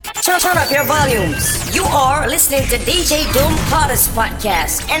Turn up your volumes. You are listening to DJ Doom Hottest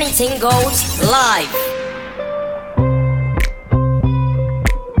Podcast. Anything goes live.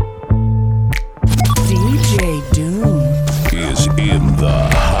 DJ Doom is in the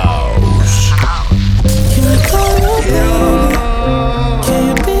house. Can you call me baby? Can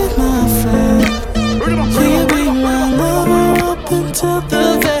you be my friend? Can you be my lover up until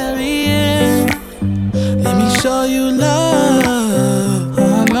the very end? Let me show you love.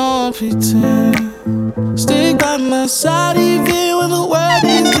 I know I pretend. Stick by my side even when the world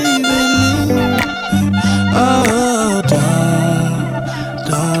is leaving me. Oh,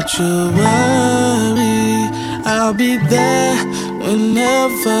 don't you worry, I'll be there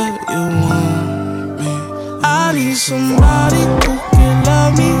whenever you want me. I need somebody who can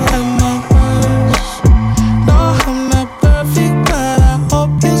love me at my worst. No, I'm not perfect, but I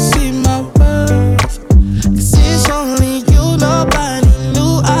hope you see my worth. 'Cause it's only you, nobody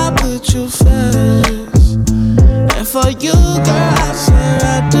knew I put you first. And for you, girl, I swear I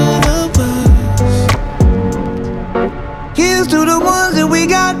do the worst. Here's to the ones that we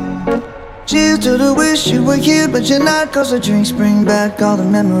got. Cheers to the wish you were here, but you're not. 'Cause the drinks bring back all the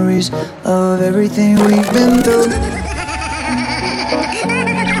memories of everything we've been through.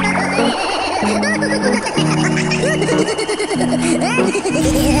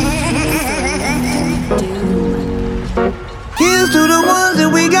 Here's to the ones that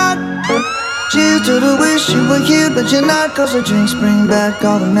we got. Cheers to the wish you were here, but you're not. 'Cause the drinks bring back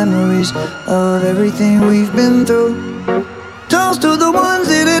all the memories of everything we've been through. Toast to the ones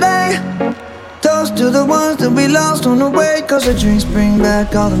here today. Toast to the ones that we lost on the way. 'Cause the drinks bring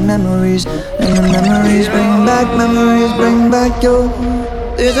back all the memories. And the memories bring back your.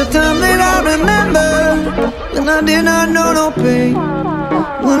 There's a time that I remember when I did not know no pain.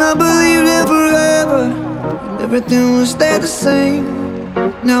 When I believed in forever and everything would stay the same.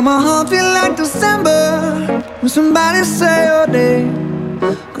 Now my heart feel like December when somebody say your name.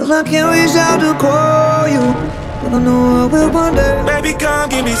 'Cause I can't reach out to call you, but I know I will one day. Baby, come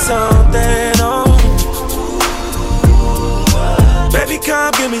give me something, oh. Baby,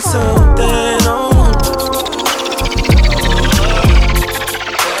 come give me something, oh.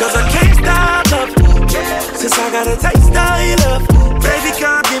 'Cause I can't stop loving since I got a taste of your love. Baby,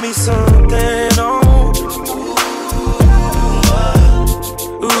 come give me something, oh.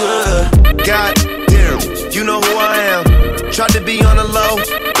 God damn, you know who I am. Tried to be on the low,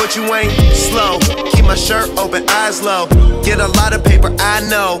 but you ain't slow. Keep my shirt open, eyes low. Get a lot of paper, I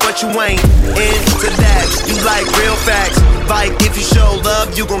know, but you ain't into that. You like real facts. Like if you show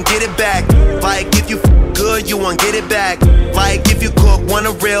love, you gon' get it back. Like if you good, you won't get it back. Like if you cook, want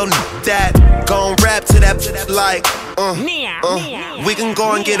a real that. Gon' rap to that like we can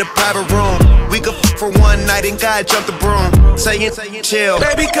go and get a private room. We could for one night and God jump the broom. Saying chill.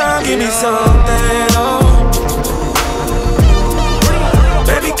 Baby, come give me something, oh.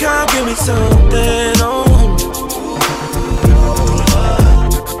 Baby, come give me something, oh.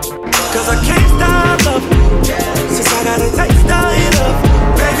 'Cause I can't stop loving since I got a taste of your love.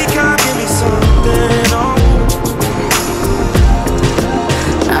 Baby, come give me something, oh.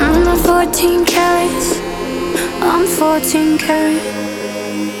 I'm not 14 carats, I'm 14 karat.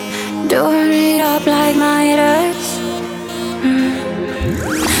 Doing it up like my haters.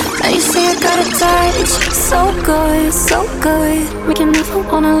 Now you say I got it tight, it's so good, so good. We can never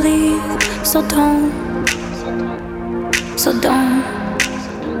wanna leave, so don't.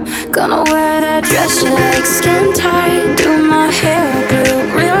 Gonna wear that dress you like, skin tight. Do my hair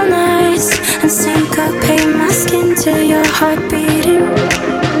up real nice, and syncopate my skin to your heart beating.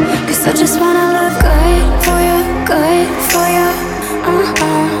 'Cause I just wanna look good for you, good for you.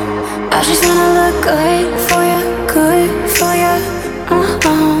 I just wanna look good for you, good for you.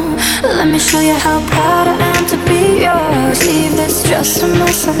 Let me show you how proud I am to be yours. Leave this dress a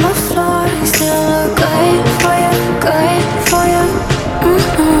mess on the floor. Still look good for you, good for you.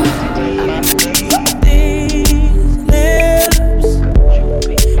 These lips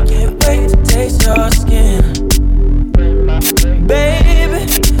can't wait to taste your skin, baby.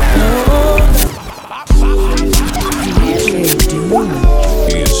 No.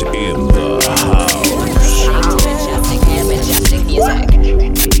 Is in the house. Can't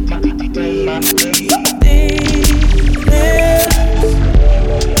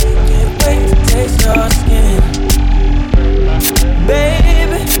wait to taste your skin.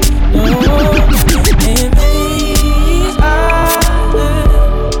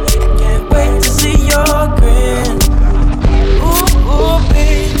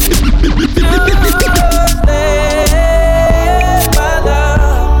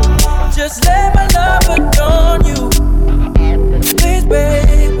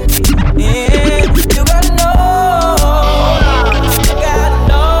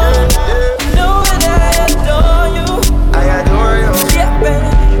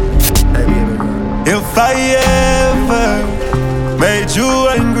 made you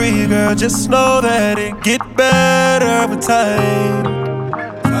angry, girl, just know that it get better with time.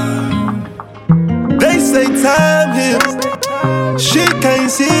 They say time heals. She can't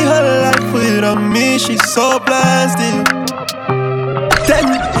see her life without me, she's so blasted. Then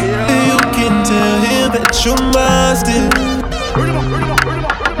you can tell him that you're mine still.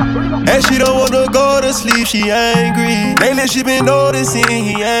 And she don't wanna go to sleep, she angry. Lately she been noticing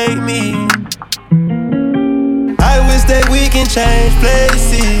he ain't me. I wish that we can change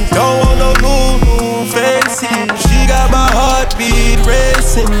places. Don't want no new faces. She got my heartbeat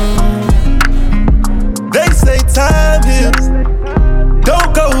racing. They say time heals.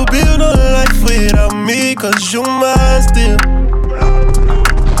 Don't go build a life without me, cause you mine still.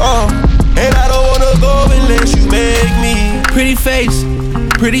 And I don't wanna go unless you make me. Pretty face,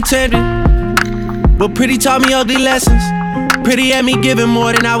 pretty tender, but pretty taught me ugly lessons. Pretty had me giving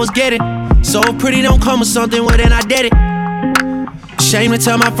more than I was getting. So if pretty don't come with something, well then I did it. Shame to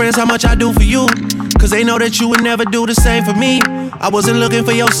tell my friends how much I do for you, cause they know that you would never do the same for me. I wasn't looking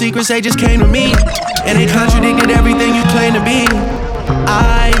for your secrets, they just came to me. And they contradicted everything you claim to be.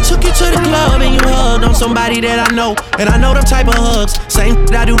 I took you to the club and you hugged on somebody that I know. And I know them type of hugs, same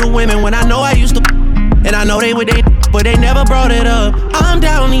I do to women when I know I used to. And I know they would date, but they never brought it up. I'm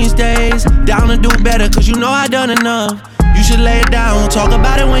down these days, down to do better, cause you know I done enough. You should lay it down, we'll talk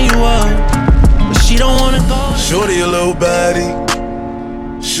about it when you up. But she don't wanna go. Shorty a little body,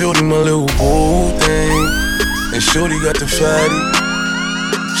 shorty my little boo thing. And shorty got the fatty,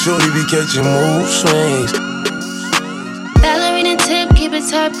 shorty be catching mood swings. Ballerina tip, keep a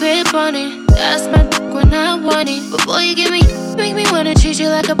tight grip on it. That's my when I want it. Before you give me, make me wanna treat you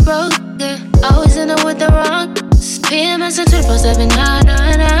like a broke. Always in there with the wrong. PMS and 24/7, nah.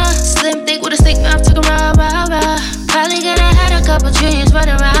 Slim thick with a stick mouth, took a rah. Probably gonna had a couple dreams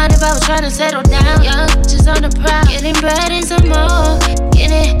running around if I was trying to settle down. Young, just on the prowl, getting bread and some more,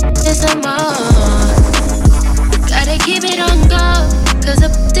 getting and some more. Gotta keep it on go, cause the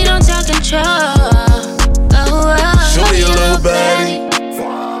pussy don't talk control. Show me a little body.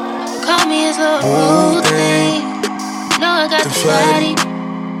 Call me his little rude thing. Know I got the body.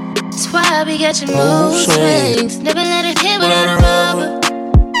 That's why I be catching mood swings. Never let it hit without a rubber.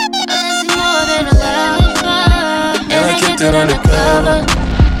 Unless it's more than a lover. And I kept it undercover,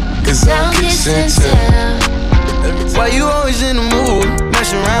 cause I'm kissing tell. Why you always in the mood?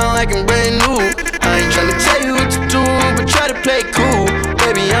 Mess around like I'm brand new. I ain't tryna tell you what to do, but try to play cool.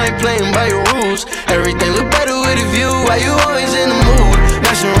 Baby, I ain't playing by your rules. Everything look better with a view. Why you always in the mood?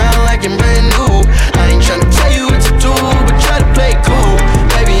 Mess around like I'm brand new. I ain't tryna tell you what to do, but try to play cool.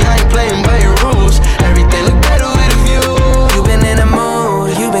 Baby, I ain't playing by your rules. Everything look better with a view. You been in the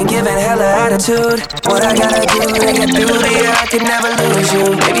mood, you been giving hella attitude. What I gotta do to get through the year, I can never lose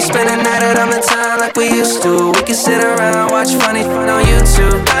you. Maybe spend a night out on the time like we used to. We can sit around, watch funny fun on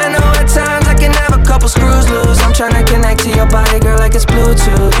YouTube. I know at times I can have a couple screws loose. I'm tryna connect to your body, girl, like it's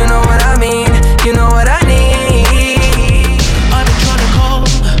Bluetooth. You know what I mean, you know what I need. I've been trying to call,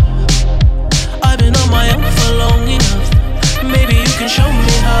 I've been on my own for long enough. Maybe you can show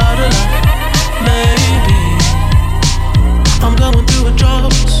me how to love. Maybe I'm going through a drought.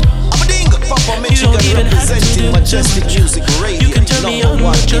 You don't even have to do Majestic Music Radio. You can turn me on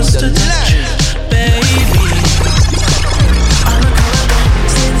with just a touch, baby. I'm a color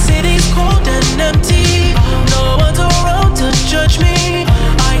since it is cold and empty. No one's around to judge me.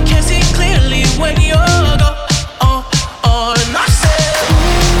 I can see clearly when you're gone. And I said,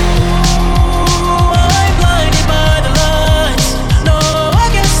 ooh, I'm blinded by the lights. No, I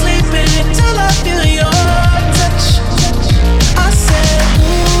can't sleep until I feel your touch. I said,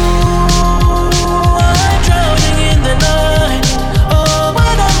 ooh, I'm drowning in the night. Oh,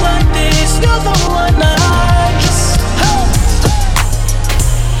 when I'm like this, you're the one I just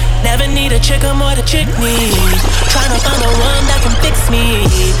never need a chick, I'm what a chick needs. Trying to find the one that can fix me.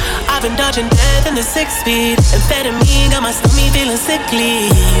 I've been dodging death in the 6 feet. Amphetamine got my stomach feeling sickly.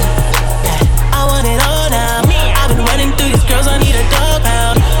 Yeah, I want it all now. I've been running through these girls, I need a dog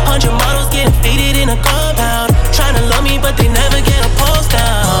pound. 100 models getting faded in a compound. Trying to love me, but they never get a pulse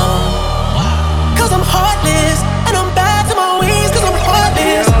down. Cause I'm heartless, and I'm bad to my ways, cause I'm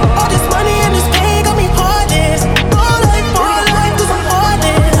heartless. All this money and this pain got me heartless. For life, cause I'm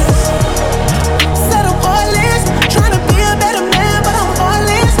heartless. Said I'm heartless, trying to be a better man, but I'm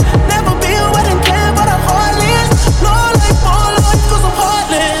heartless. Never be a wedding plan, but I'm heartless. For life, cause I'm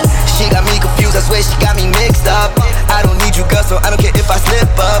heartless. She got me confused, I swear she got me mixed up. I don't need you, girl, so I don't care if I slip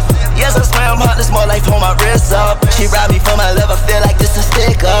up. Yes, I swear I'm heartless, more life, hold my wrists up. She robbed me from my love, I feel like this a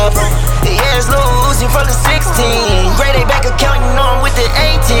stick up. Yeah, it's losing from the 16. Grade A bank account, you know I'm with the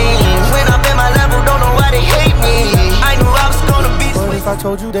 18. When I'm in my level, don't know why they hate me. I knew I was gonna be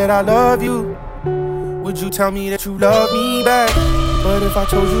told you that I love you, would you tell me that you love me back? What if I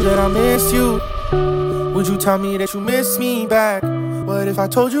told you that I miss you? Would you tell me that you miss me back? What if I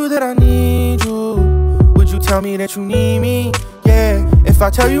told you that I need you? Would you tell me that you need me? Yeah, if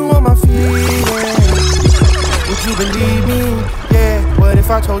I tell you all my feelings, would you believe me? Yeah, what if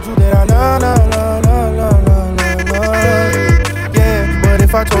I told you that I love you? Yeah, what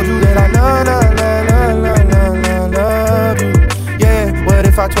if I told you that I love you? Yeah, what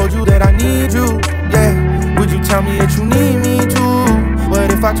if I told you that I need you? Yeah, would you tell me that you need me too?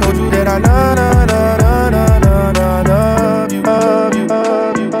 What if I told you that I love you? Got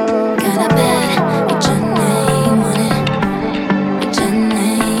a bed, it's your name on it. It's your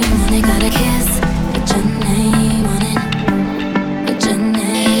name on it. Got a kiss, it's your name on it. It's your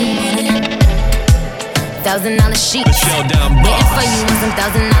name on it. $1,000 sheets. Waiting for you on some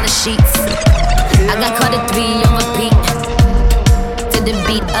 $1,000 sheets. I got caught at 3 on repeat. To the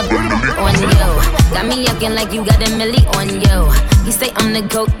beat up on you. Got me yucking like you got a milli on you. You say I'm the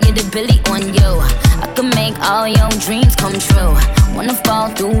goat, you're the Billy on you. I can make all your dreams come true. Wanna fall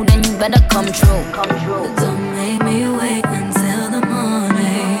through, then you better come true. Don't make me wait until the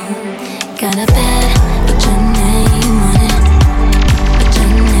morning. Got a bed, put your name on it. Put your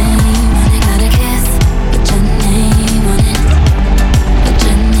name on it. Got a kiss, put your name on it. Put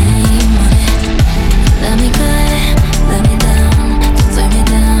your name on it. Let me good, let me down, turn me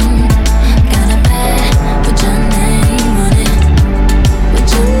down. Got a bed, put your name on it. Put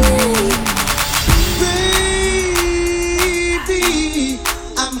your name. Baby,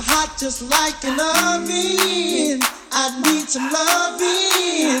 I'm hot just like an oven. I need some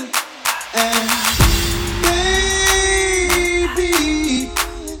loving. And baby,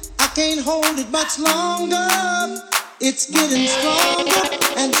 I can't hold it much longer. It's getting stronger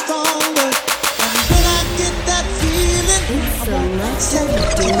and stronger. And when I get that feeling, set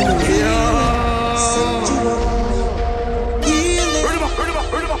you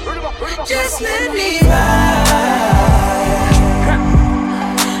Just let me ride.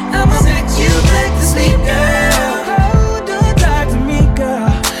 I'ma set you back to sleep, girl. Oh, don't talk to me,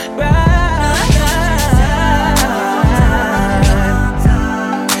 girl. Ride.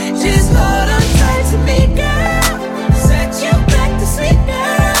 Just hold on tight to me, girl. Set you back to sleep,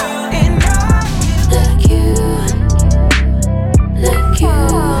 girl. And Look you, look you,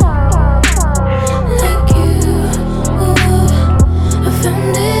 look you. Ooh, I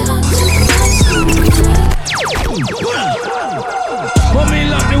found it hard to find someone. Put me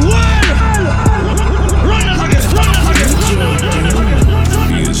like the world. Run us again, run us again.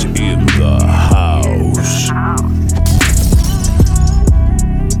 He is in the house.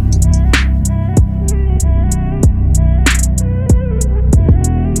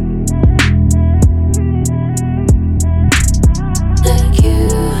 Look you,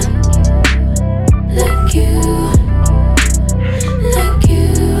 look you, look you.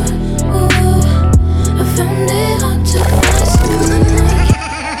 Ooh, I found it hard to find someone like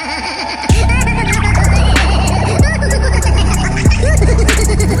you.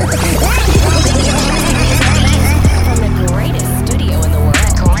 From the greatest studio in the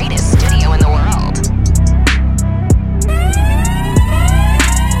world. Greatest studio in the world.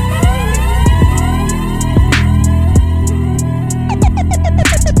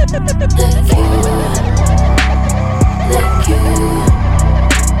 Look you,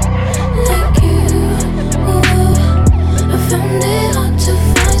 look you, ooh, I found it hard to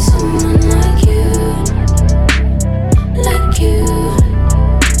find someone like you. Like you,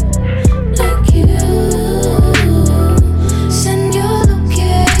 like you. Send your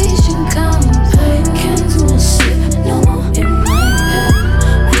location, come back. Can't sleep no more in my bed.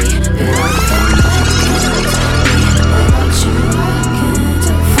 We belong without you. I can't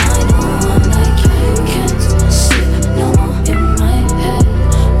find no one like you. Can't sleep no more in my head.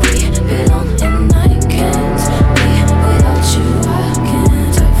 We belong and I can't be without you. I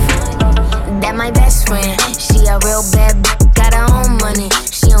can't find. That my best friend, she a real bad got her own money.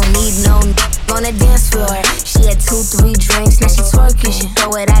 She don't need no on the dance floor. She had 2-3 drinks, now she twerking. She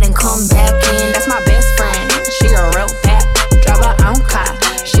throw it out and come back in. That's my best friend, she a real bad drive her own car.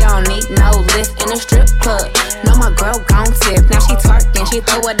 She don't need no lift in a strip club. No, my girl gon' tip, now she twerking. She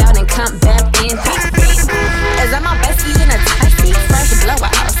throw it out and come back in. Is that my bestie in a taxi? Fresh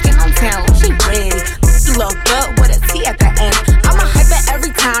blowout, skin on town, she ready. You look good with a T at the end. I'ma hype it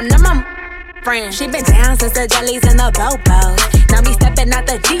every time, now my friend. She been down since the jellies and the bobos. Now me stepping out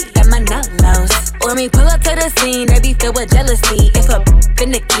the Jeep and my nullos. When we pull up to the scene, they be filled with jealousy. If a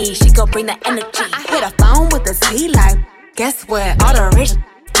finicky, she gon' bring the energy. I hit a phone with the C like, guess what? All the rich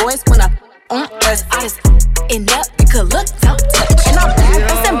boys wanna on us. I just end up, you could look, don't touch. And I'm bad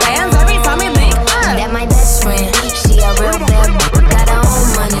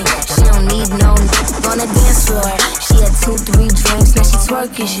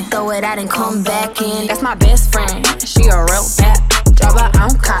twerking shit. Throw it out and come back in. That's my best friend. She a real bad. Drive her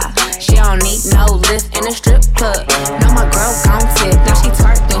own car. She don't need no lift in a strip club. Now my girl gon' tip. Now she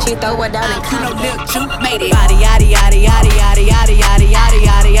twerking. She throw it out and come. You know, Lil Juke made it. Body yaddy yaddy yaddy yaddy yaddy yaddy yaddy yaddy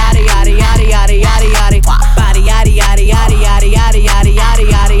yaddy yaddy yaddy yaddy yaddy yaddy. Body yaddy yaddy yaddy yaddy yaddy yaddy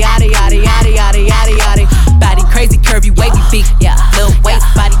yaddy yaddy yaddy yaddy yaddy yaddy yaddy yaddy. Body crazy curvy wavy beak. Yeah, Lil waist.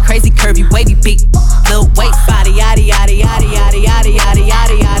 Body crazy curvy wavy beak. Lil waist. Body yaddy yaddy yaddy yaddy yaddy yaddy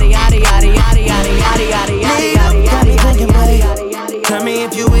yaddy yaddy yaddy yaddy yaddy yaddy yaddy yaddy yaddy yaddy. Tell me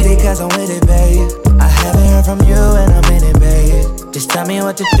if you with it, cause I'm with it, babe. I haven't heard from you and I'm in it, babe. Just tell me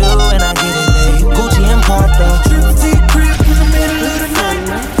what to do and I'll get it, babe. Gucci and Prada. Triple T crib in the middle of the night.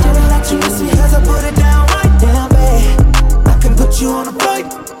 Feeling like you miss me cause I put it down right down, babe. I can put you on a flight.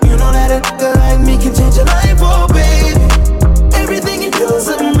 You know that a nigga like me can change your life, oh, baby. Everything you do is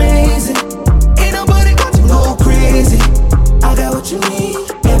amazing. Ain't nobody got to go crazy. I got what you need.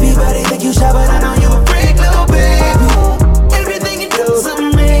 Everybody think you shy, but I know you a freak, little baby. It's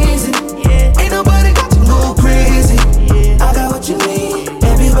amazing. Ain't nobody got to go crazy. I got what you need.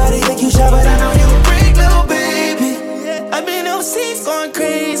 Everybody think you shy, but I know you a freak, little baby. I've been overseas going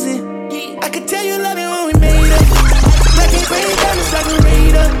crazy. I could tell you love it when we made it. Black and gray diamonds like a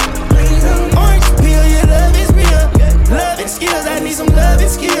Raider. Orange peel, your love is real. Love and skills, I need some love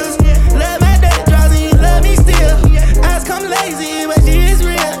and skills. Love my dirty draws and you love me still. Eyes come lazy, but she is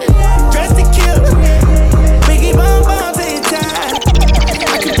real. Dressed to kill. Biggie bomb bomb till you tired.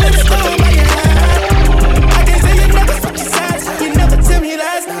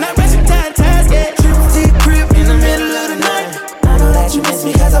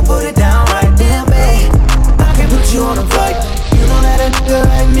 Because I put it down right there, babe. I can put you on a flight. You know that a nigga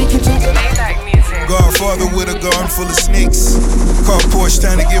like me can take it. Godfather with a garden full of snakes. Car Porsche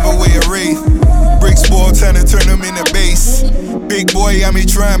trying to give away a wraith. Bricks ball trying to turn them into base. Big boy, I me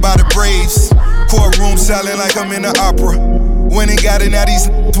trying by the Braves. Courtroom silent like I'm in the opera. When they got it, now these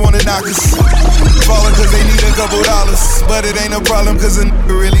wanna knock us. Falling cause they need a couple dollars. But it ain't a problem cause a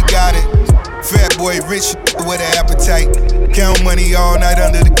nigga really got it. Fat boy, rich with an appetite. Count money all night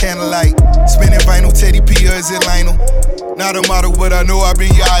under the candlelight. Spinning vinyl, Teddy P or is it Lionel? Not a model, but I know I've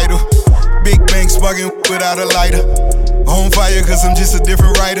been your idol. Big bang sparking without a lighter. On fire cause I'm just a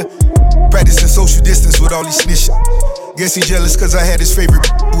different writer. Practicing social distance with all these snitches. Guess he jealous cause I had his favorite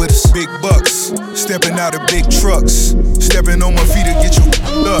with us. Big bucks, stepping out of big trucks. Stepping on my feet to get you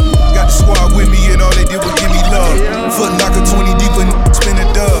up. Got the squad with me and all they did was give me love. Foot locker 20 deep and spin a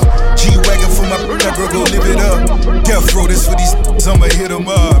dub. G-Wagon for my girl, go live it up. Death row, this for these I'ma hit them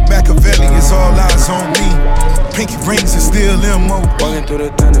up. Machiavelli, it's all eyes on me. Pinky rings and still MO. Walking through the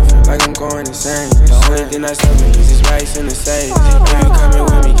thunder, feel like I'm going insane. The only thing that's stopping is these rights in the safe. If you coming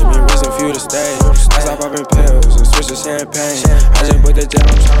with me, give me reason for you to stay. I stop popping pills and switch to champagne. I just put the gel,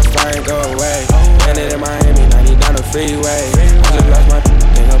 I'm tryna fly and go away. Landed in Miami, 90 down the freeway. I just lost my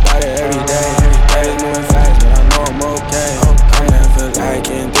think about it every day. Life is moving fast, but I know I'm okay. I never feel like I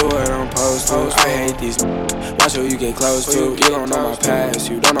can do it I'm supposed to. I hate these. Watch who you get close to. You don't know my past,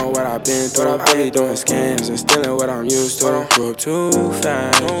 you don't know what I've been through. I be doing scams and stealing what I'm used to. Grew up too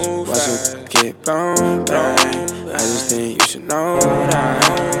fast, watch it get blown back. I just think you should know that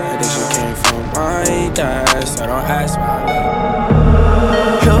addiction came from my dad, so don't ask my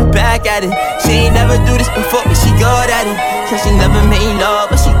love. Look back at it. She ain't never do this before, but she good at it. Cause she never made love,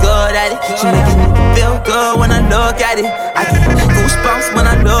 but she good at it. She make me feel good when I look at it. I get goosebumps when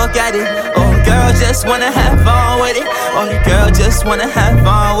I look at it. Oh, girl just wanna have fun with it. Oh, the girl just wanna have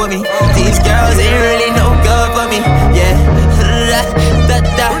fun with me. These girls ain't really no good for me. Yeah. Da da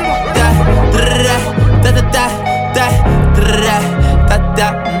da da da da da da da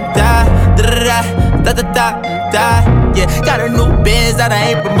da da da da. Yeah, got a new biz that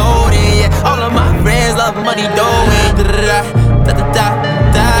I ain't promoting. Yeah, all of my friends love money doing. Da da da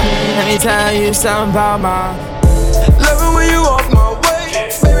da. Let me tell you something about my. Love it when you walk my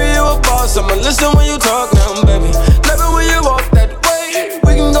way. Baby, you a boss, I'ma listen when you talk now, baby. Love it when you walk that way.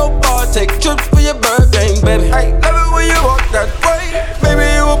 We can go far, take trips for your birthday, baby. Hey, love it when you walk that way.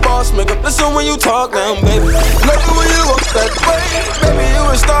 Baby, you a boss, make up listen when you talk now, baby. Love it when you walk that way. Baby, you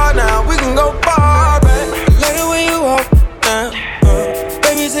a star now, we can go far, baby. Love it when you walk now,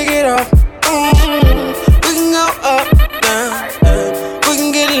 baby, take it off. We can go up now, we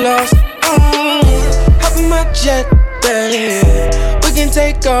can get lost. Hop in my jet, baby, we can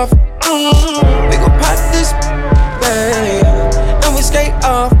take off. We gon' pop this, baby, and we skate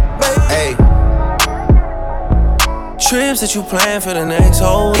off, baby. Hey. Trips that you plan for the next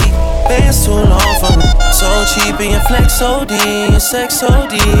whole week. Bands too long for me, so cheap and your flex OD, your sex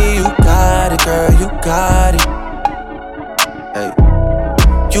OD. You got it, girl, you got it. Hey.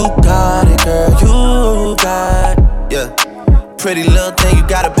 You got it, girl, you got it. Yeah. Pretty little thing, you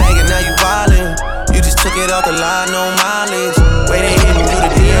got a bag and now you wildin'. You just took it off the line, no mileage. Waiting here to do the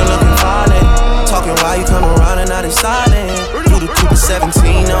deal, looking violent. Talking while you come around and now they silent. Do the Cooper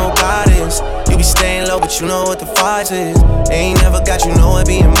 17, no guidance. You be staying low, but you know what the fight is. They ain't never got you know it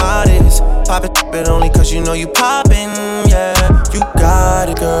being modest. Pop it, but only cause you know you poppin', yeah. You got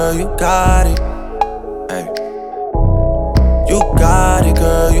it, girl, you got it. Hey. You got it,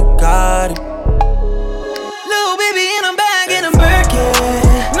 girl, you got it. Little baby in a bag and a Birkin.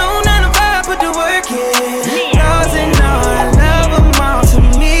 No 9 to 5, put the work in. Yours and all, I love them all. To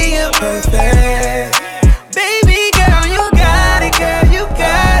me, you're perfect. Baby girl, you got it, girl, you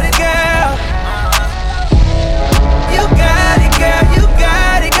got it, girl. You got it, girl, you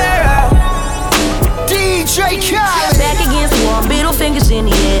got it, girl. DJ Khaled. Back against the wall, middle fingers in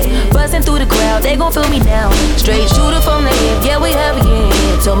the air. Buzzing through the crowd, they gon' feel me now. Straight shooter from the hip, yeah, we have it,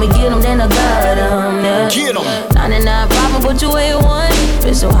 yeah. Told me get 'em, then I got 'em, yeah. Get 'em. 99 problem, but you ain't one.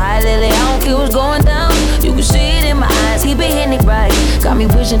 Been so high lately, I don't care what's going down. You can see it in my eyes, he been hitting it right. Got me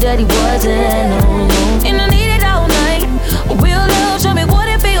wishing that he wasn't, no. And I need it all night. A real love, show me what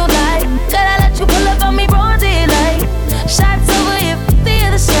it feels like. Gotta let you pull up on me, broad daylight. Shots over here, the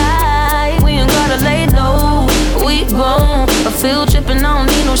other side. We ain't gotta lay low, we grown. A field trip and I don't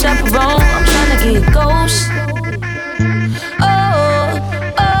need no chaperone. I'm tryna get ghost.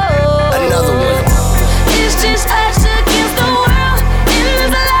 Another one. It's just us against the world, and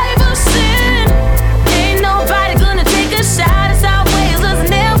it's a life of sin. Ain't nobody gonna take a shot. It's our ways, us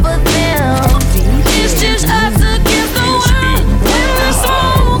never them. It's just us against the world, when the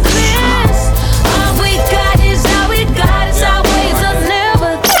smoke clears. All we got is all we got. It's our ways, us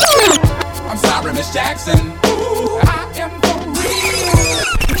never them. I'm sorry, Miss Jackson. Ooh, I am for real.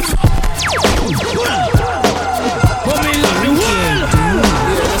 Put me like the world.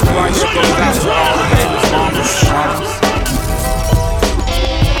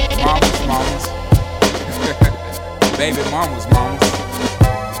 Mamas. Baby mamas.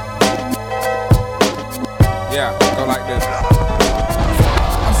 Yeah, go like this.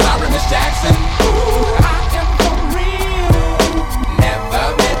 I'm sorry, Miss Jackson. Ooh, I am for real. Never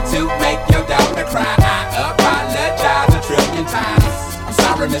meant to make your daughter cry. I apologize a trillion times. I'm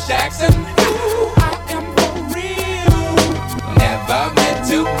sorry, Miss Jackson. Ooh, I am for real. Never meant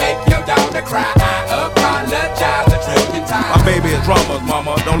to make your daughter cry. I apologize a trillion times. My baby is drama,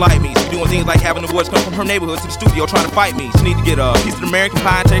 mama, don't like me. She doing things like having the boys come from her neighborhood to the studio trying to fight me. She need to get a piece of American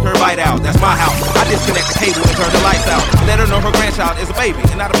pie and take her bite out. That's my house. I disconnect the cable and turn the lights out. Let her know her grandchild is a baby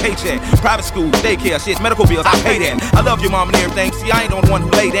and not a paycheck. Private school, daycare, shit, medical bills, I pay that. I love your mom and everything. See, I ain't the only one who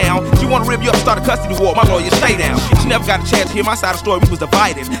lay down. She wanna rip you up and start a custody war. My lawyer, stay down. She never got a chance to hear my side of the story. We was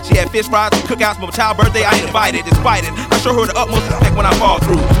divided. She had fish fries and cookouts for my child's birthday. I ain't invited. Despite it, I show her the utmost respect when I fall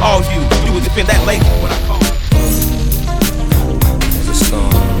through. All you would defend that lady when I call.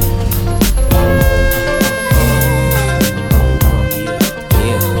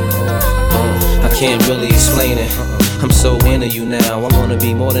 I can't really explain it. I'm so into you now. I wanna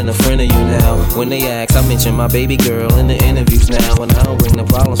be more than a friend of you now. When they ask, I mention my baby girl in the interviews now. And I don't bring the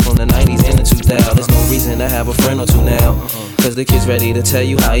problems from the 90s and the 2000s. There's no reason to have a friend or two now. Cause the kid's ready to tell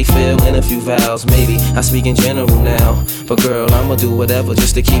you how he feel in a few vows. Maybe I speak in general now. But girl, I'ma do whatever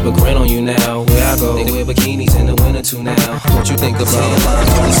just to keep a grin on you now. Where I go, they wear bikinis in the winter too now. What you think about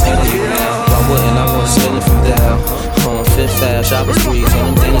lines on the skin of you now? Why wouldn't I wanna spend it from down? On Fifth Ave, shopping sprees,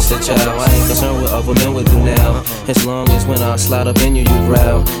 and them dinners to chow. I ain't concerned with other men would do now. As long as when I slide up in you, you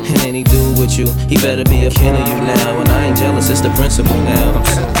growl. And any dude with you, he better be a kin of you now. And I ain't jealous, it's the principle now.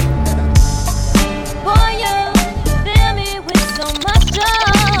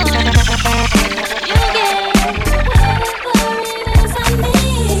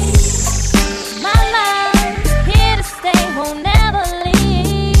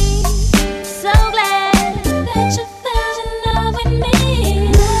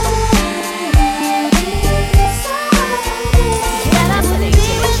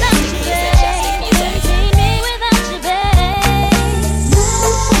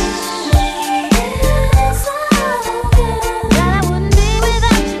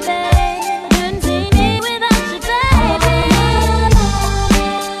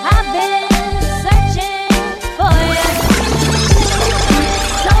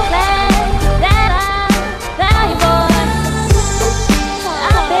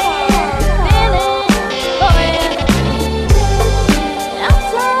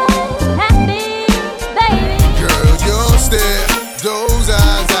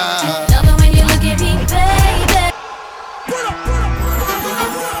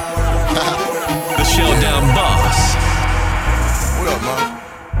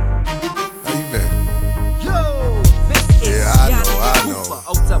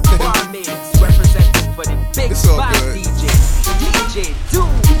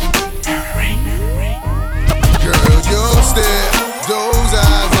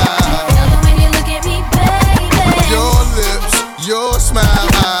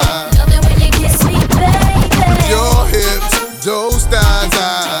 Love it when you kiss me, baby. Your hips, those thighs,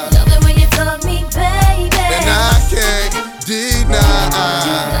 love it when you fuck me, baby. and I can't deny.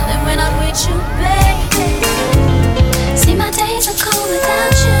 Love it when I'm with you, baby. See, my days are cold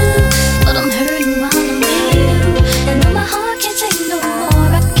without you, but I'm hurting while I'm with you. And though my heart can't take no more,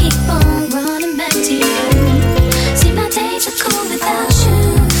 I keep on running back to you. See, my days are cold without you,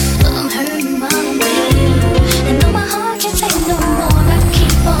 but I'm hurting while I'm with you. And though my heart can't take no more, I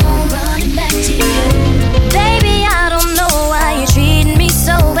keep on running back to you. Baby, I don't know why you're treating me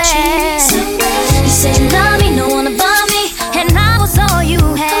so bad. You said you love me, no one above me, and I was all you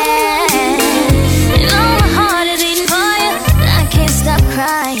had. And all my heart is beating for you, I can't stop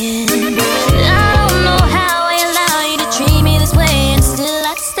crying. I don't know how I allow you to treat me this way, and still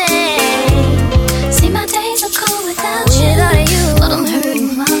I stay. See, my days are cold without you, but I'm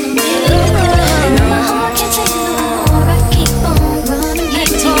hurting while I'm with you. And though my heart can't take no more, I keep on running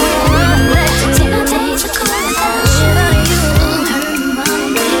back to you. See, my days are cold without you, but I'm hurting while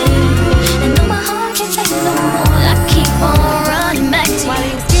I'm with you. And though my heart can't take no more, I keep on running back to you. While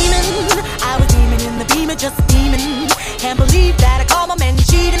he was scheming, I was beaming in the beamer, just beaming. Can't believe that I called my man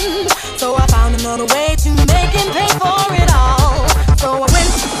cheating. So I found another way to make him pay for it all. So I went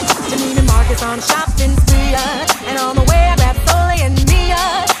to Neiman Marcus on a shopping spree, and on the way I grabbed Soleil and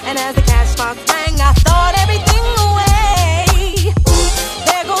Mia. And as the cash box rang, I thought everything away.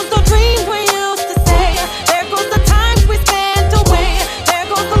 There goes the dreams we used to say. There goes the times we spent away. There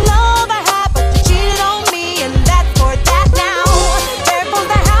goes the love I had, but you cheated on me, and that's for that now. There goes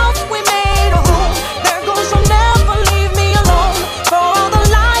the house we made a home. There goes you'll never leave me alone. For all the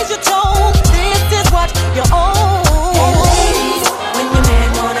lies you told, this is what you own. Ladies, when your man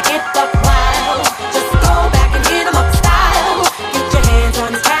wanna get buck wild, just go back and hit him up style. Get your hands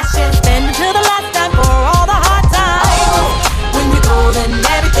on his cash and spend it to the last time for all the hard times. When you go, then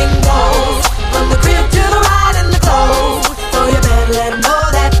everything goes, from the crib to the ride and the clothes. So you better let him know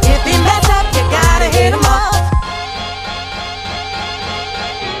that if he mess up, you gotta hit him up.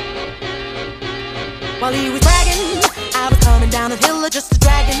 While he was bragging, I was coming down the hill just a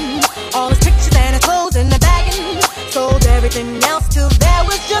dragging all his pictures and his clothes in the bagging. Sold everything else till there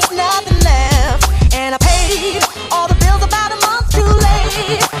was just nothing left, and I paid all the bills about a month too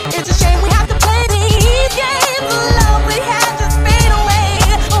late. It's a shame we have to play these games. The love we had just fade away,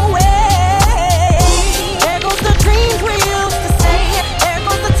 away. There goes the dreams we used to say. There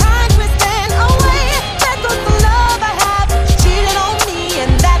goes the times we spent away. There goes the love I had, but you cheated on me,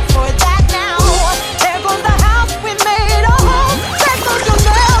 and that's for that now. There goes the house we made a home. There goes you'll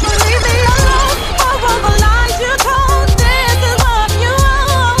never leave me alone. For all the lies you told, this is what you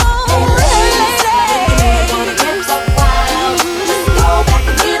own. Hey, lady, wanna get buck wild, just go back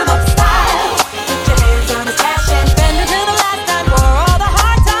and hit him up style. Put your hands on his cash and spend it to the last time for all the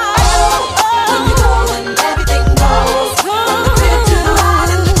hard times. When you go, then everything goes, from the crib to the ride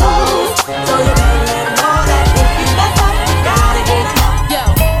and the clothes. So you better let him know that if you mess up, you gotta hit him up. Yo,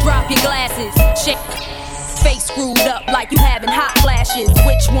 drop your glasses, shake. Face screwed up like you having hot flashes.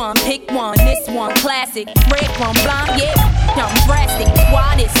 Which one? Pick one. This one classic. Red from blind, yeah. I'm drastic.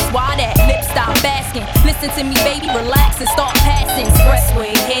 Why this? Why that? Lip stop basking. Listen to me, baby, relax and start passing.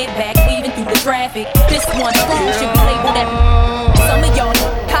 Expressway, head back, weaving through the traffic. This one strong should be labeled that. Some of y'all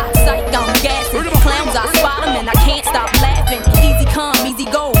hot sight, I'm gassing. Clowns, I spot them and I can't stop laughing. Easy come, easy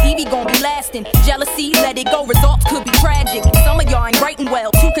go, Evie gon' be lasting. Jealousy, let it go, results could be tragic. Some of y'all ain't writing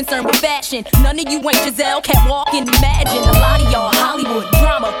well, too concerned with fashion. None of you ain't Giselle, can't walk and imagine. A lot of y'all Hollywood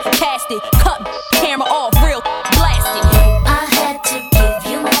drama, cast it, cut, camera off, real, blast it. I had to give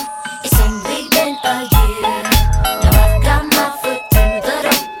you more. It's only been a year. Now I've got my foot through the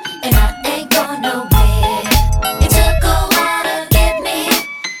door, and I ain't going nowhere. It took a while to get me,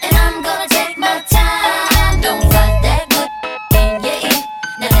 and I'm gonna take my time. Don't fight that good in your ear.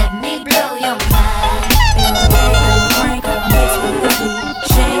 Now let me blow your mind. Break up, mix with the beat,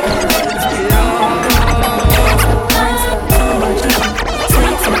 shake up,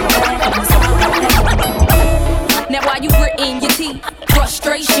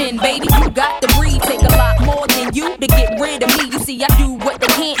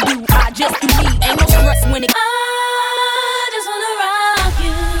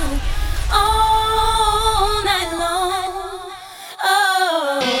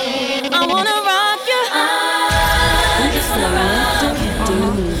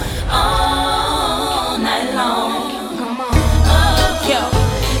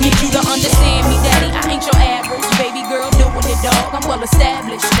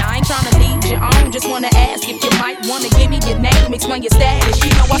 wanna give me your name, explain your status.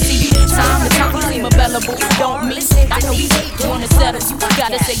 You know I see you time to time, you seem available. Don't miss it. I know you wanna settle. You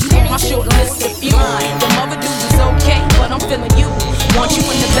gotta say you on my short list if you lying. The mother dude is okay, but I'm feeling you. Want you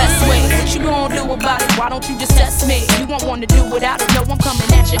in the best way. What you gonna do about it? Why don't you just test me? You won't wanna do without it. No, I'm coming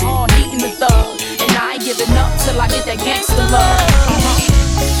at you hard, eating the thug, and I ain't giving up till I get that gangster love.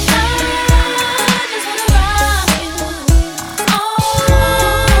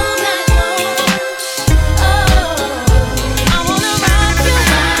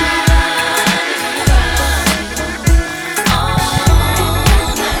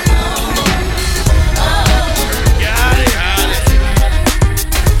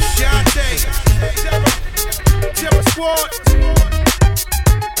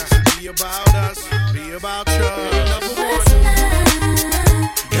 Be about us, be about you.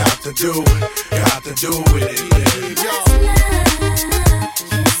 Got to do with it.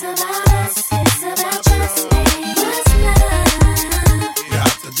 It's about us, it's about just me. What's love?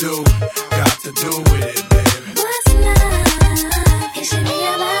 Got to do with it, baby. What's love? It should be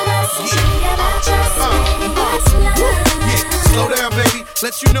about us, it should be about just me. What's love? Yeah, slow down, baby.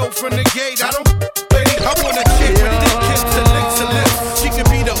 Let you know from the gate, I don't baby. I want a chick with thick hips and links and lips. She can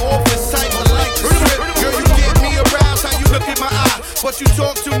be the office type of like the strip. Girl, you get me aroused, how you look in my eye. But you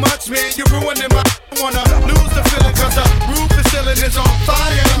talk too much, man, you're ruining my. I wanna lose the feeling, cause the roof is ceiling is on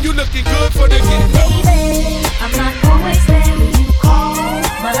fire. And you looking good for the game. Baby, I'm not always there when you call,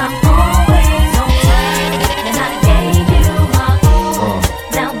 but I'm always on time. And I gave you my all.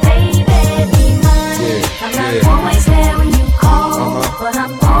 Now, baby, be mine. I'm not always there when you call, but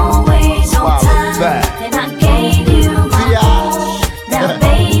I'm always on time. And I gave you my all. Now,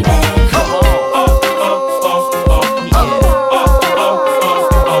 baby, come on.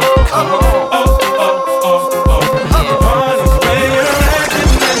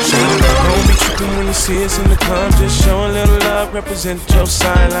 See us in the club, just show a little love, represent your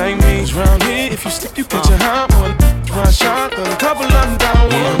side like me. Round here, if you slip, you catch a hot one. One shot, a couple of them down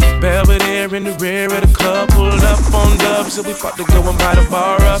one. Belvedere in the rear of the club, pulled up on dubs, so we about to go and buy the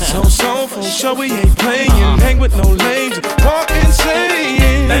bar up. So, for sure we ain't playing, hang with no lames, walk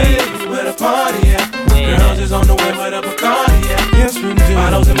insane. Ladies, where the party at? Girls is on the way where the Bacardi at. Yes, we do.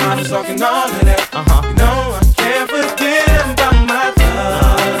 Models and models talking all of that. You know I can't forget about my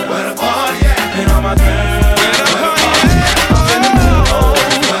love. Where the party at? And all my girls.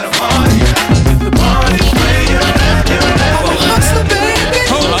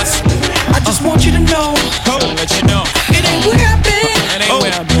 I just want you to know. Let you know. It ain't where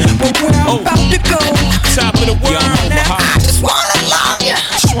I've been, but where I'm about to go. Top of the world. Now I just wanna love you.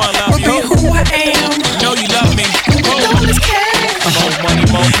 Just wanna love you. Be who I am. Know you love me. All this cash. More money,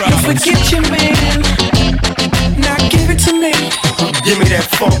 more problems. Don't forget your man. Now give it to me. Give me that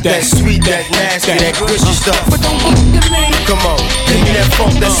funk, that sweet, that nasty, that gushy stuff. But don't look at me. Come on, give me that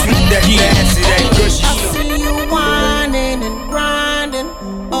funk, that sweet, that nasty, that gushy I stuff. see you whining and grinding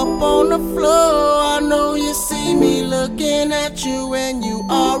up on the floor. I know you see me looking at you, and you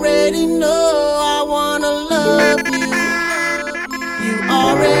already know I wanna love you. You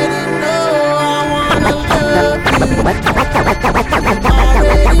already know I wanna love you.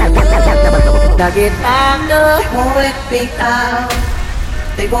 Already know. Now get back up, won't let me out.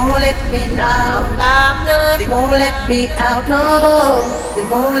 They won't let me down. I'm good. They won't let me out. No, they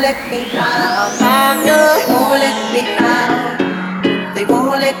won't let me down. I'm good. They won't let me out. They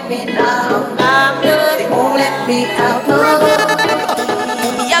won't let me down. I'm good. They won't let me out. No.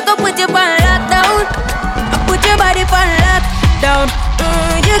 You go put your on lockdown. Put your body on lockdown.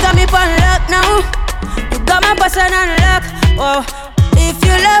 You got me on lock now. You got my person on lock. Oh, if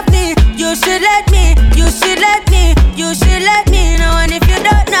you love me, you should let me. You should let me. You should let me know. And if you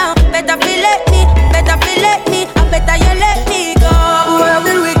don't know, better feel let me. Better feel let me. I better you let me go. Where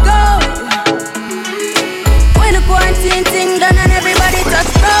will we go? When the quarantine thing done and everybody touch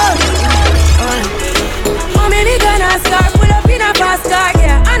road. Mommy, we gonna start. Pull up in a fast car,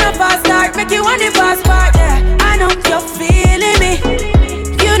 yeah. And a fast start, make you want the fast part, yeah. I know you're feeling me.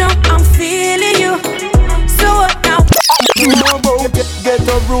 You know I'm feeling you. So what now? Get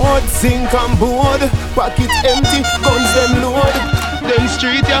a road, sink and board. Pocket empty, guns them load. Them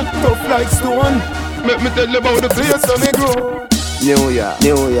street, yeah, tough like stone. Make me tell you about the place where me grow. New Year.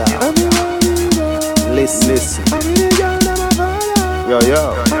 Listen. Yo.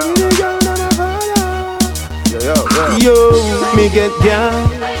 Yo, me get down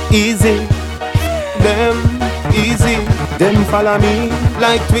easy. Them easy. Them follow me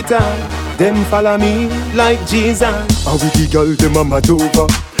like Twitter. Them follow me like Jesus. And with the girl them a mad over.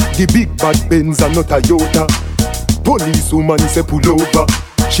 The big bad Benz and not Toyota. Police woman say pull over.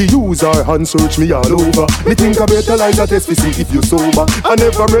 She use her hand search me all over. Me think I breathalyzer test to see if you sober. I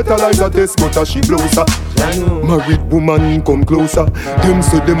never breathalyzer test, but as she blows her. Married woman come closer. Them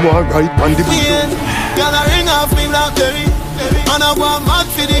say them want right on the window. Girl a ring off me blackberry, and I want mad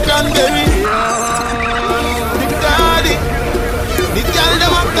for the cranberry. Big daddy, the girl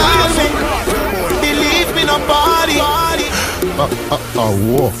them a call me. Believe me nobody.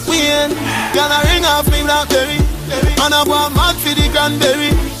 Whoa. Wayne, girl a ring off me blackberry, and I want mad for the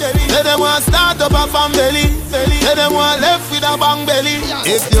cranberry. Say them want start up a family. Say them want left with a bang belly.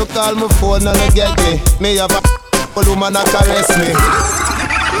 If you call my phone and you get me have a woman a caress me.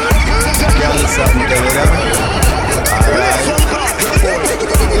 Girl, something to you, alright.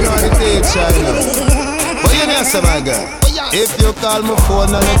 You know what it takes, China. But you know say, my girl, if you call my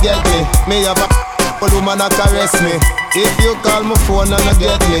phone and you get me have a woman a caress me. If you call my phone and you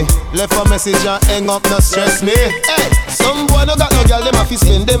get me, left a message and hang up, no stress me. Hey, some boy no got no girl, them have to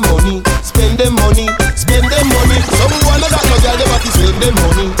spend them money. Spend them money, spend them money. Some boy no got no girl, them have to spend them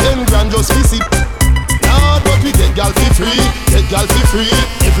money. 10 grand just visit. But we get gal for free, get gal for free.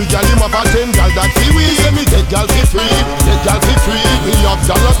 Every gal him have a 10 gal that fee we. Say me get gal for free, get gal for free. We have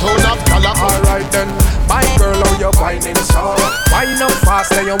dollar town of dollar. Alright then, my girl, how you whining so? Wine up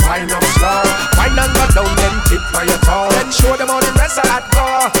fast and you wine up slow. Wine and go down, then tip by your toe. Then show them how the rest of that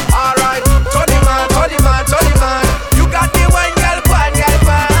go. Alright, Tony man, Tony man, Tony man. You got the wine, girl, pan, girl,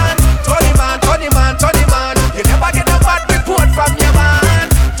 pan. Tony man, Tony man, Tony man. You never get a bad report from your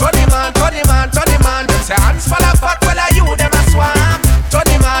man. Tony man, Tony man, Tony man. Say hands full of fat, well are you them a swam.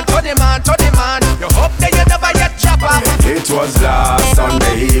 Tony man, Tony man, Tony man. You hope that you never get chop up. It was last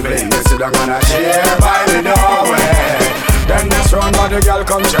Sunday evening. You sit down on a chair by the doorway. Then this round but the girl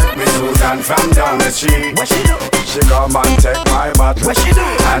come check me Susan from down the street. What she do? She come and take my bottle. What she do?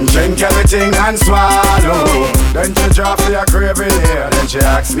 And drink everything and swallow. Then she drop for your craving here. Then she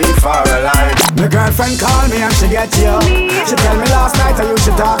ask me for a line. My girlfriend call me and she get you. She tell me last night I used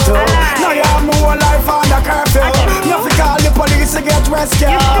to talk to. Now you have my whole life under curfew. Nothing call the police to get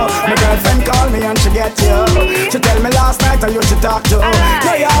rescued. My girlfriend call me and she get you. She tell me last night I used to talk to.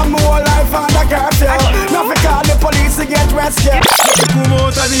 Now you have my whole life under curfew. Nothing call the police to get rescued. Come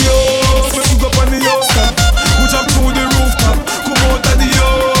out of the house, we go up on the house. We jump through the rooftop. Come out of the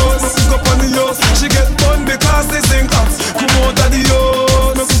house, we go up on the house. She get bun because they sing cops. Come out of the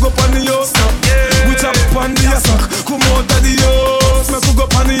house, we go up on the house. We jump on the house. Come out of the house, we go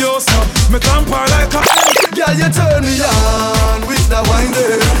up on the house. Me tamper like a. Girl, you turn me on with that wine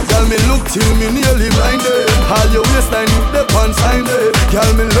there. Girl, me look till me nearly blinded. All your waistline with the pants sign there.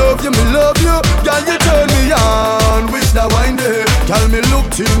 Girl, me love you, me love you. Girl, you turn me on with that wine there. Girl, me look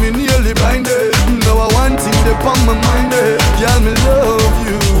till me nearly blinded. Now I want thing to on my mind there. Girl, me love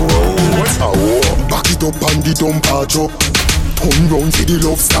you. Back it up and the dump a drop. Turn round see the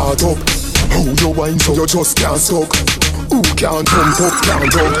love start up. How you wine so you just can't stop. Who can't jump up, can't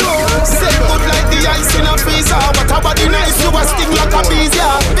jump. Set good like the ice in a freezer. What a body nice, you a sting like a bees,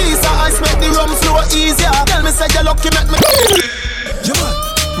 yeah. Visa ice make the rum flow easier. Tell me say you lucky make me. Yeah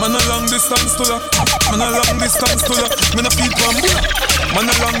man a long distance to that. Man a long distance to that. Man a feed from man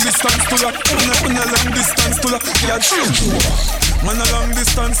a long distance to that. Man a long distance to that. Yeah, man a long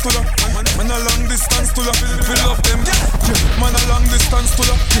distance to that. Man a long distance to that. We love them. Man a long distance to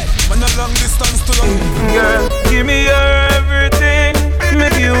that. Man a long distance to that. Girl, give me your everything.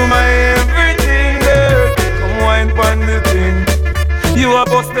 Make you my everything, girl. Come wine pon the thing. You a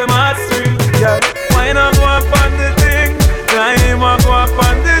bust them heart string, yeah. Wine up one pon the thing. Climb up one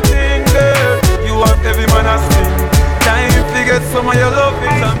pon the thing, girl. You want every man a sing. Time to get some of your love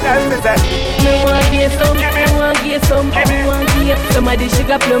in some. Tell me that. Me want get some, me want get some, me want get some of the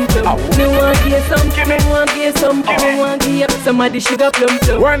sugar plum plum. Me want get some, me want get some, me want get some of the sugar plum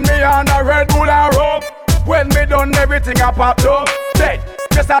plum. When me on a Red Bull I rope. When me done everything I pop up. Dead,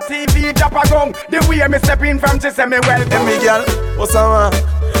 just a TV drop a gun. The way me step in from she say me welcome. Me girl, what's a wine?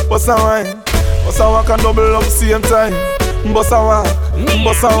 What's a wine? What's a wine can double up same time? Bossa wine,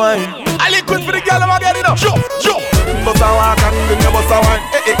 bossa wine. I liquid for the girl, I'ma get it up. Jump, jump. Bossa wine, can you give me bossa wine?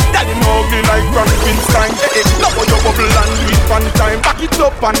 Eh, eh. Daddy know me like Frankenstein. Eh, eh. Now you bubble and do it one time. Back it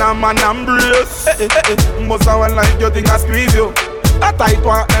up and I'm an embrace. Eh, eh, eh, eh. Bossa wine like you think I squeeze you. A tight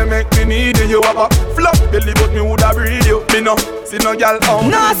one, I make me need you. You have a flop belly, but me woulda breed you. Me no see no girl out.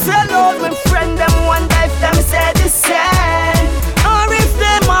 No sell out with friend them one day if them say the same. Or if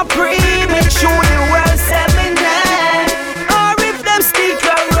them a pre, make sure the well say me name. Stick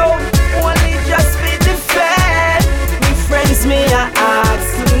around, only just be the fan. Me friends, me I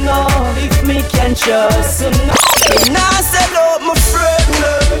ask to know if me can trust to know. Now sell out my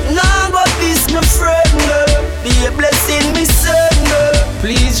friend, now but this my friend. Be a blessing, me son.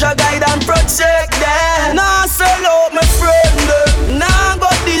 Please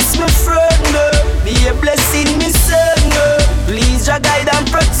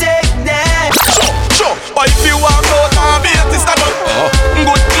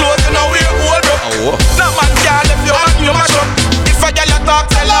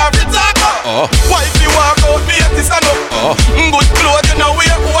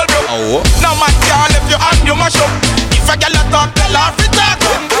No. Now man can't if you hand you mash up. If a girl a talk, tell her to talk.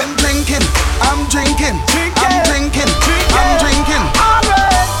 I'm drinking, I'm drinking, I'm drinking, I'm drinking.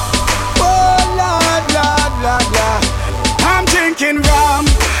 Oh Lord, Lord, Lord, Lord. I'm drinking rum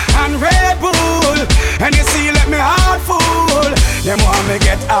and Red Bull, and you see, let me heart full. Them want me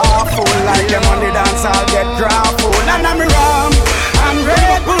get awful, like them on the dance I'll get grappled. And I'm rum and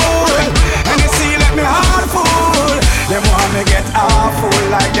Red Bull, and you see, let me heart full. Them want me get awful,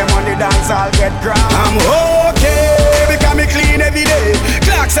 like them on the dance I'll get grappled. I'm okay, because me clean every day.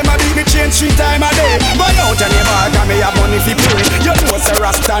 Clocks and my beat me change 3 times a day. But out and never got me a money fi pay. You know it's a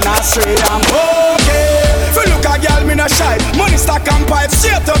rasta not straight. I'm okay. If you look a girl, me not shy. Money stack and pipe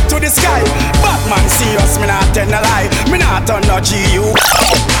straight up to the sky. Batman see us, me not tell no lie. Me not turn no GU.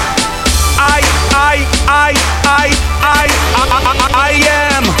 I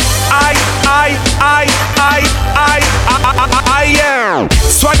am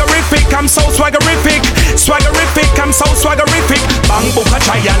swaggerific, I'm so swaggerific. Swaggerific, I'm so swaggerific. Bang book a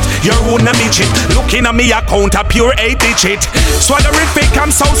giant, you're one a midget. Looking at me account a pure 8 digit. Swaggerific,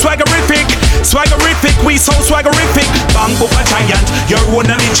 I'm so swaggerific. Swaggerific, we so swaggerific. Bang book a giant, you're one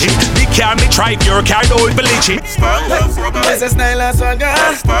a midget. The car me drive, your car don't believe it. This is style and swagger.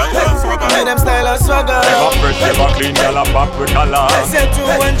 With them style and swagger. Never fresh, never clean, girl and back with color. I said 2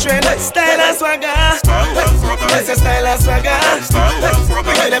 1 trend, style and swagger. This is style and swagger.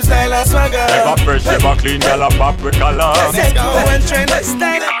 With them style and swagger. Never fresh, never clean, girl and back with color. I said 2 1 trend,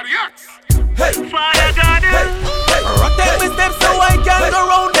 style. Hey, fire garden. Rotate my steps so I can go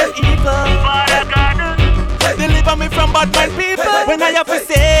round them evil. Fire garden. Deliver me from bad man people. When I have to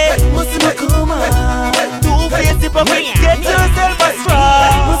say, must not come on. Two-faced hypocrite, get yourself a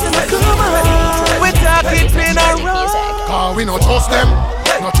straw. Must not come on. We talking plain and wrong. Cause we no trust them.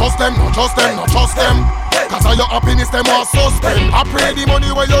 No trust them, no trust them, no trust them. Cause all your happiness them was suspend. I pray the money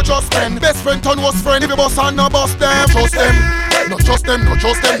where you just spend. Best friend turn was friend. If you bust and no bust them. Trust them. No trust them, no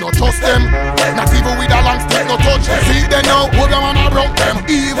trust them, no trust them. Not even with a long stick, no touch them. See them now, hold them and I broke them.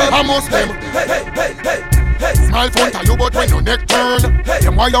 Evil, I must them. Smile front of you, but when your neck turn,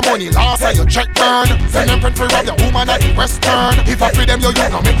 them why your money lost and your check burn. Send them friend for rob your woman at the western. If I free them, you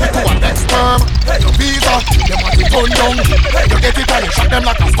now make me to a next term. Your visa, them want to turn down. You get it and you shot them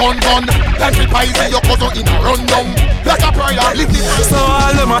like a stun gun. Land with pies in your cousin in a rundown. Like a prayer, lift it. So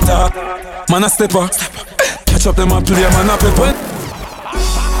all them attack, man a step up. Catch up them a play, man a pepper.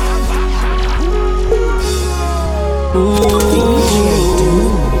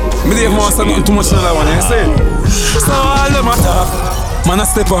 Me Dave want say nothing too much in that one, you see? So all them attack, man a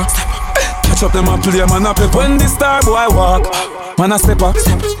step up. Catch up them a play, man a pepper. When the star boy walk, man a step up.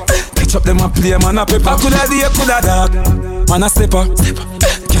 Catch up them a play, man a pepper. Coulda day, coulda dark, man a step up.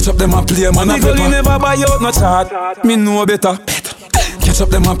 Catch up them a play, man a pepper. Me never buy out no chart, me know better. Catch up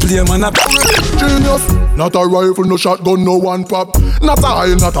them a play, man a genius. Not a rifle, no shotgun, no one pop. Not a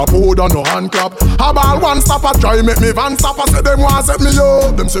oil, not a powder, no hand clap. A ball one stop, a try make me van stop. I say them want set me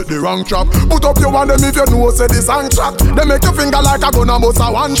up, them set the wrong trap. Put up your one them if you know say the song track. They make your finger like a gun and bust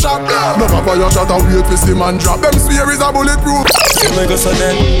a one shot. Never fire shot and wait for see man drop. Them spear is a bulletproof. Me go so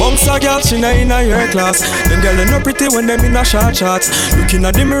then, bumps a girl, she in a your class. Them girl they no pretty when them in a short shots. Looking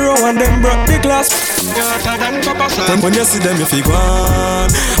at the mirror and them broke the glass. When you see them if you go on,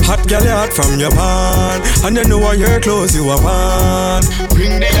 hot girl you hot from your pan. And you know what your clothes you are on.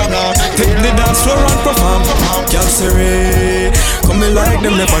 Bring the other, take the dance floor and perform. Girl serene, coming like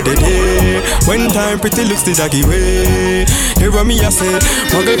them never did it. When time pretty looks the doggy way. Hear what me I say,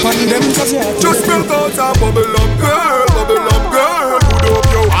 muggle pan them cause you have to. Just build out a bubble up girl, bubble up girl. Good up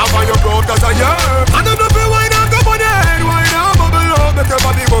yo, half on your broad cause I yearn. And if you wind up on your head, wind up bubble up. Make your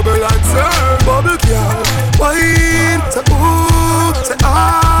body bubble and turn. Bubble girl, wine, say ooh, say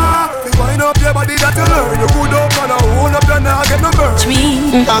ah. Wind up your body that you learn. You good up and I hold up and I get no burn.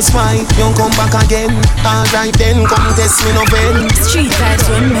 That's why you come back again. Alright then, come test me no pen. Street vibes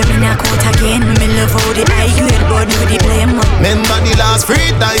when me knock out again. Me love how the eye you head body with the blame. Remember the last free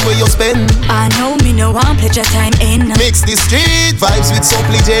time where you spend. I know me no one pleasure time in. Mix the street vibes with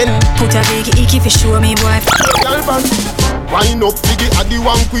supplicant. Put a big icky for show me boy. Wind up figgy at the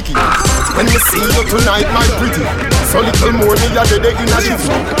one quickie. When you see you tonight my pretty. So little more me a dead in a jiffy.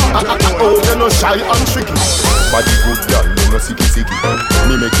 Oh, you no shy and tricky. Body good girl, you no sicky sicky.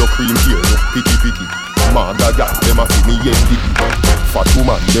 Me make your cream here look picky picky. Mother girl, them a feel me yen dicky. Fat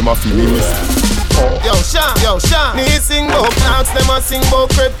woman, them a feel me missy. Oh. Yo, Sha. Me sing bout clocks, them a sing bout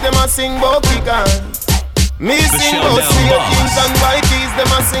crepe, them a sing bout kickers. Me sing bout straight jeans and white tees, them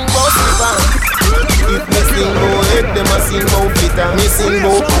a sing bout slippers. If me sing bout head, them a sing bout fitter. Me sing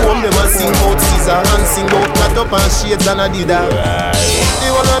bout comb, them a sing bout scissor. And sing bout cut up and shades and Adidas. The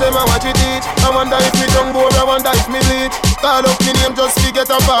one of them a I watch it teach. I wonder if me tongue bore, I wonder if me bleach. Call up me name just to get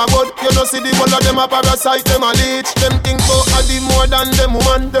a forward. You know see the whole of them a parasite, them a leech. Them think about a the more than them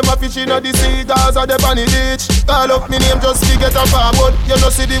woman. Them a fish in a the sea, cause a the bunny beach. Call up me name just to get a forward. You know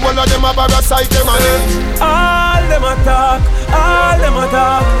see the whole of them a parasite, them a leech. All them a talk, all them a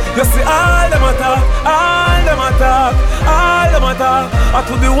talk. You see all them a talk, all them a talk, all them a talk. I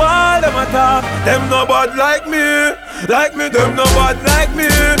to the wall them a talk. Them no bad like me, them no bad like me.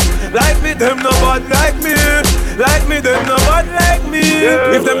 Like me, them no bad like me. Like me, them no bad like me.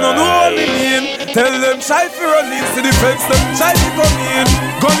 Yeah. If them no know what me mean, tell them try for run in. See the fence, them try to come in.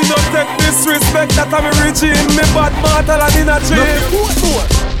 Gun don't take disrespect that I'm reaching. Me bad mortal and in a chain.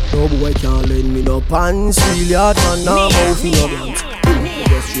 No boy can't lend me no pants. Real hard man, no mouth in no hands.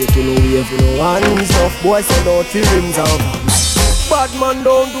 Just straight to no wave for no hands. Tough boy sell out for rims and vans. Bad man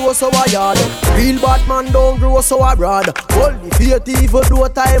don't grow so a yard. Real bad man don't grow so a broad. Only faith even do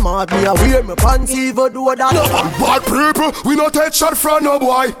time hard. Me a wear me pants even do that. Bad people, we no take shot from no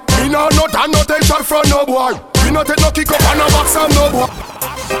boy. Me no done no take shot from no boy. We no take no kick up on no box from no boy.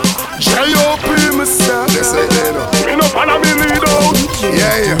 J.O.P. myself. This ain't it. Me no fan of me lead out.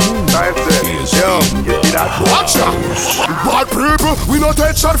 Yeah. Nice it. Yo, you see that? Watch ya. Bad people, we no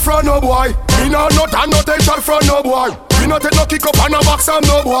take shot from no boy. Me no done no take shot from no boy. We no take no kick up on no box from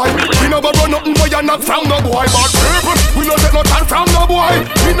no boy. We no borrow nothing boy and knock from no boy. Bad people, we no take no tan from no boy.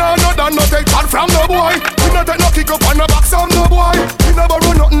 We no done no take tan from no boy. We no take no kick up on no box from no boy. We no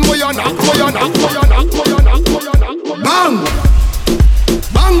borrow nothing boy and knock. Bang!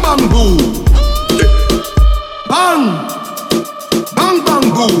 Bang bang boo! Bang! Bang bang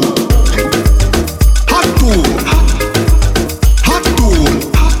boo! Hot tool! Hot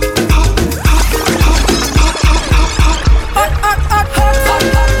tool!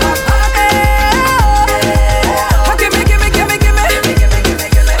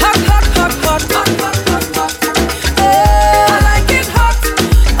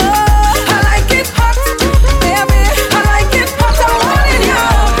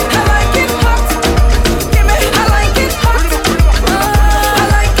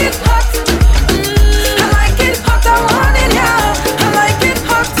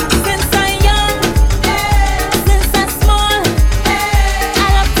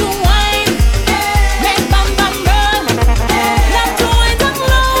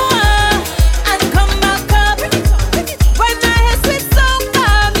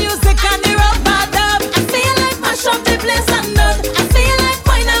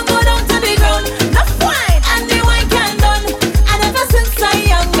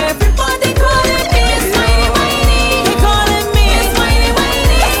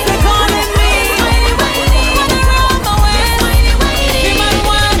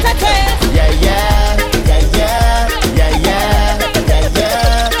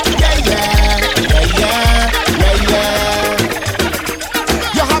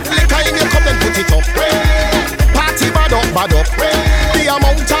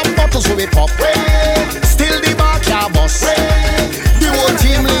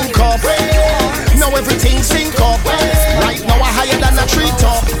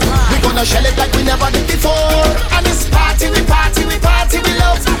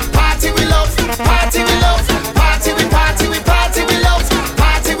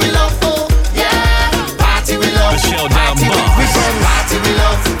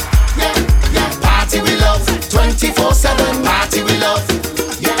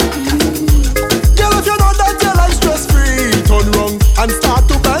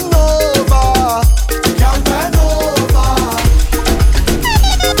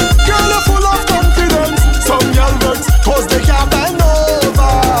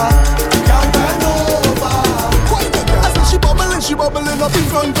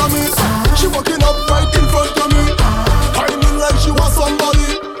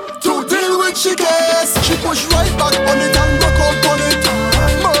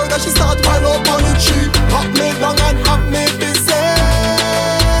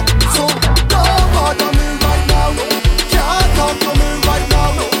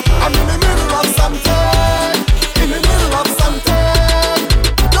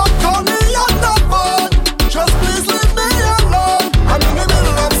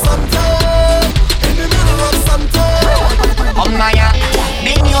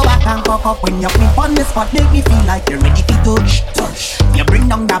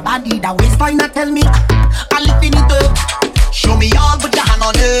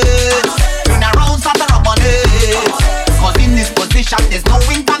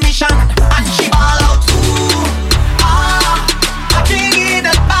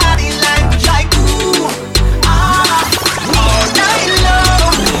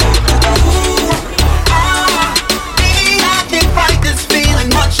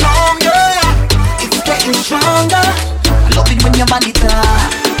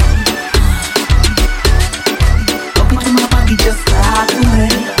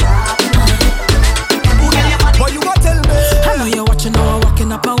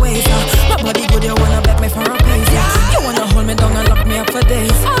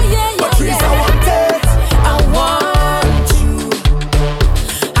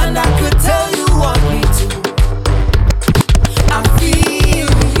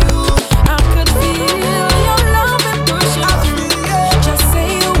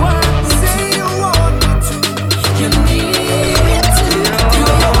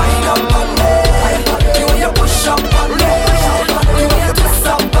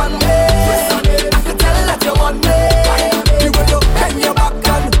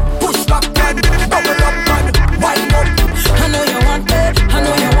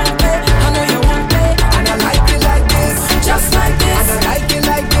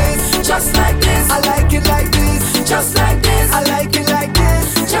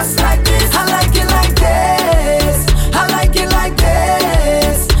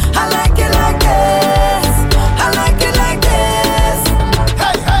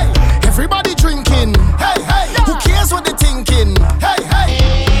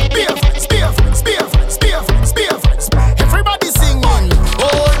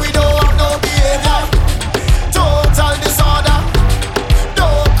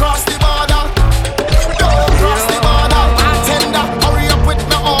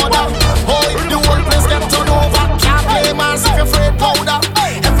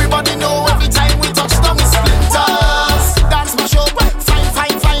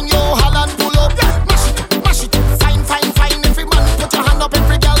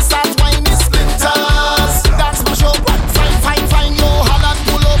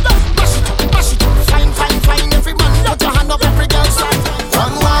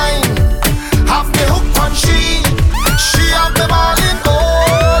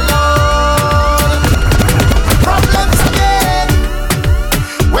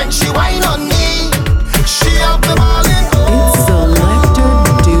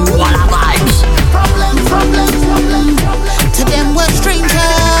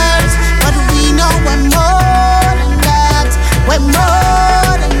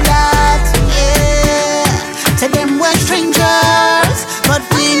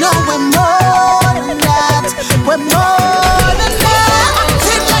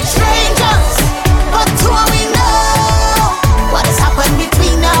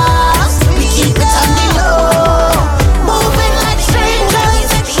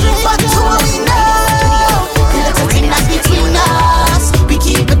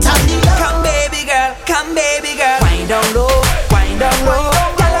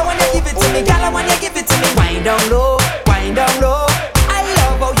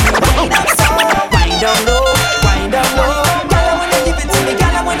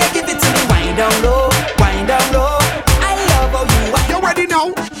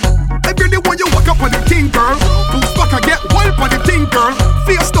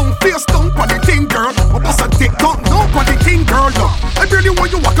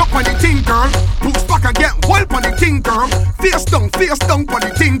 Face down for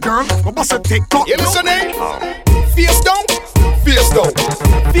the thing, girl. But bust a take cut. You listen, eh? Face down, face down,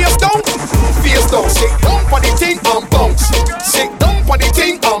 face down, face down. Sit down for the thing and bounce. Sit down for the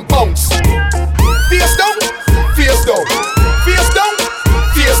thing and bounce. Face down, face down, face down,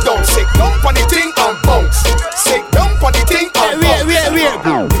 face down. Sit down for the thing and bounce. Sit down for the thing and bounce. Wait.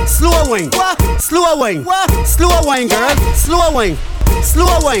 Slow wine, slow wine, slow wine, girl. Slow wine,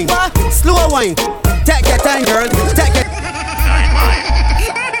 slow wine, slow wine. Take your time, girl. Take your.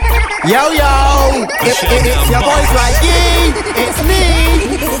 Yo, it's your boys right here. It's me.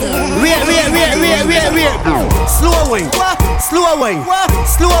 Wait. Slow wine, slow wine,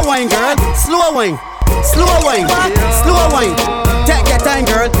 slow wine, girl. Slow wine, slow wine, slow wine. Take your time,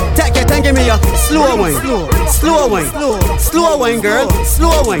 girl. Take your time. Give me your slow wine, slow wine, slow wine, girl.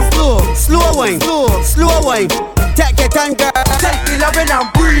 Slow wine, slow wine, slow wine. Take your time, girl. Take the loving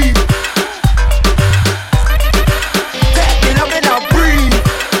and breathe. Take the loving and breathe.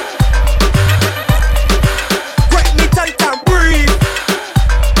 Break me tight and breathe.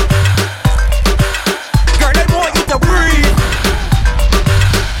 Girl, I want you to breathe.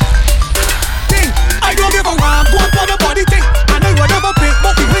 Think, I don't give a rhyme. Go up on the body thing. And I whatever pick,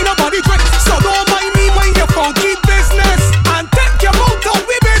 but behind the body drink. So don't mind me, mind your funky business. And take your mouth out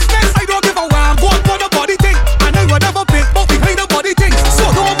with business. I don't give a rhyme. Go up on the body thing. And I whatever pick, but behind the body thing. So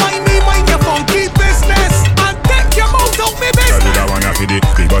don't mind me, mind your funky business. And take your mouth out with business. Girl, I wanna see the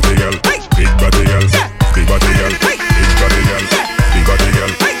big body girl. Big body girl. Big body girl. Big body girl. Big body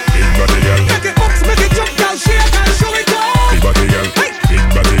girl. Big body girl. Make it bounce, make it jump down, shake and show it off. Big body girl. Big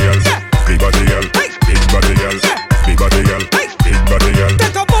body girl. Big body girl. Big body girl. Big body girl. Big body girl.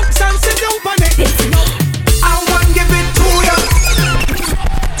 Take a box and sit down on it. I want to give it to ya.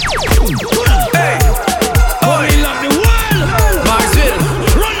 Hey, boy, love the world. Marksville,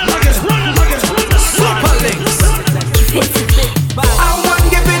 Run it again. Super Links. I want to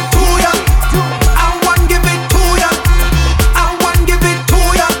give it to ya. I want to give it to ya. I want to give it to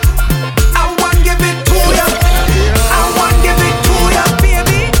ya. I want to give it to ya. I want to give it to ya,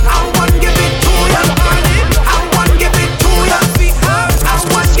 baby. I want to give it to ya. I want to give it to ya. I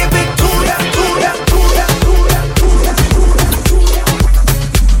want to give it to ya, to ya, to ya, to ya, to ya, to ya.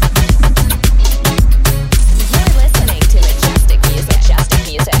 You're listening to Majestic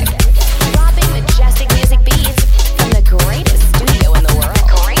Music. Dropping majestic music beats from the greatest studio in the world.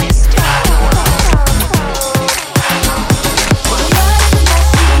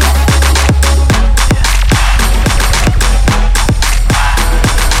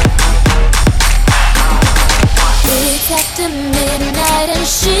 It's after midnight and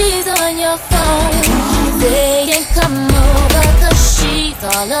she's on your phone. They ain't come over 'cause she's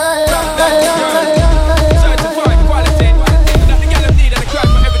all alone.